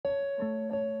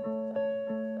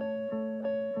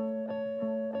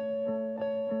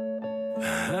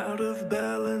Out of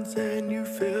balance and you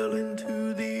fell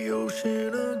into the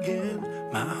ocean again.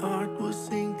 My heart was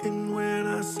sinking when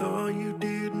I saw you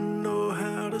didn't know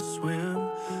how to swim.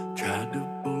 Tried to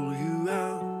pull you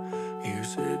out, you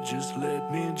said just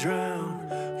let me drown.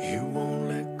 You won't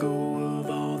let go of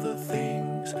all the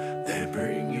things that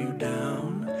bring you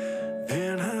down.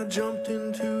 Then I jumped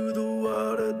into the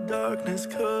water, darkness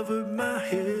covered my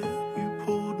head. You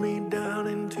pulled me down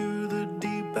into the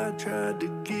deep, I tried to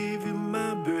give you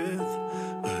my breath,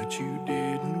 but you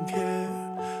didn't care.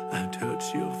 I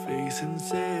touched your face and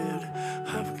said,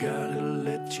 I've gotta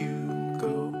let you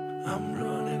go, I'm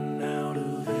running out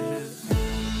of air.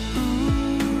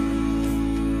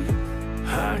 Ooh,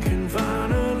 I can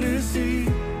finally see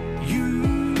you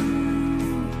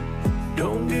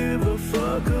don't give a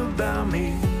fuck about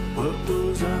me. What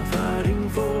was I fighting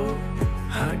for?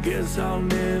 I guess I'll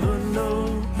never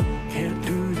know. Can't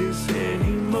do this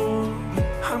anymore.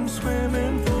 I'm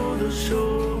swimming for the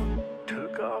shore.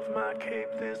 Took off my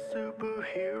cape, this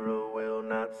superhero will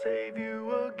not save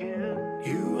you again.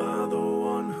 You are the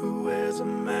one who wears a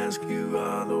mask. You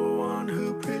are the one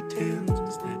who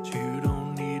pretends that you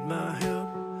don't need my help.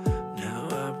 Now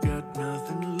I've got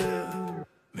nothing left.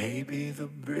 Maybe the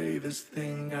bravest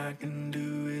thing I can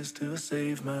do is to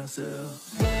save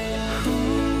myself.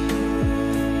 Ooh,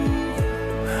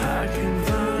 I can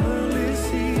finally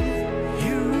see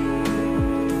you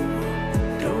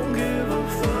don't give a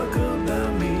fuck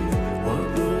about me. What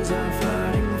was I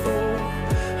fighting for?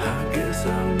 I guess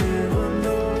I'll never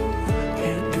know.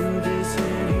 Can't do this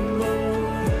anymore.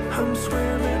 I'm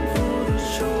swimming for the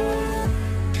shore.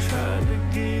 Tried to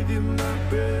give you my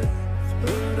breath,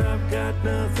 but I've got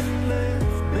nothing left.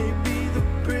 Maybe the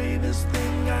bravest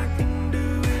thing I can do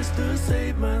is to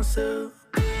save myself.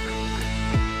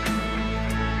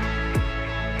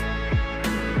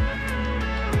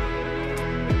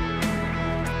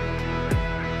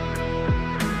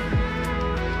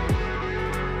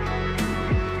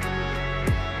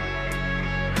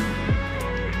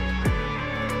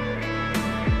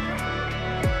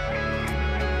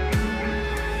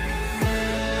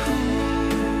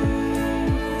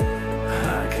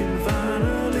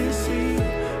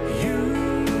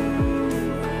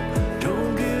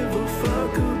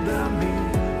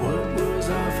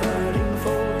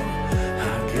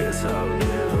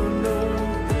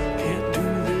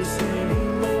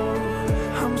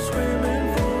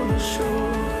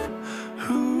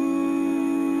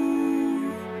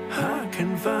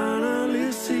 Can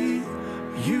finally see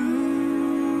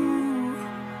you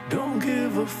don't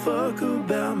give a fuck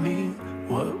about me.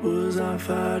 What was I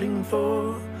fighting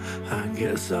for? I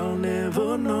guess I'll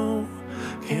never know.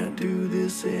 Can't do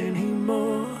this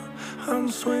anymore.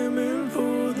 I'm swimming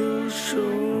for the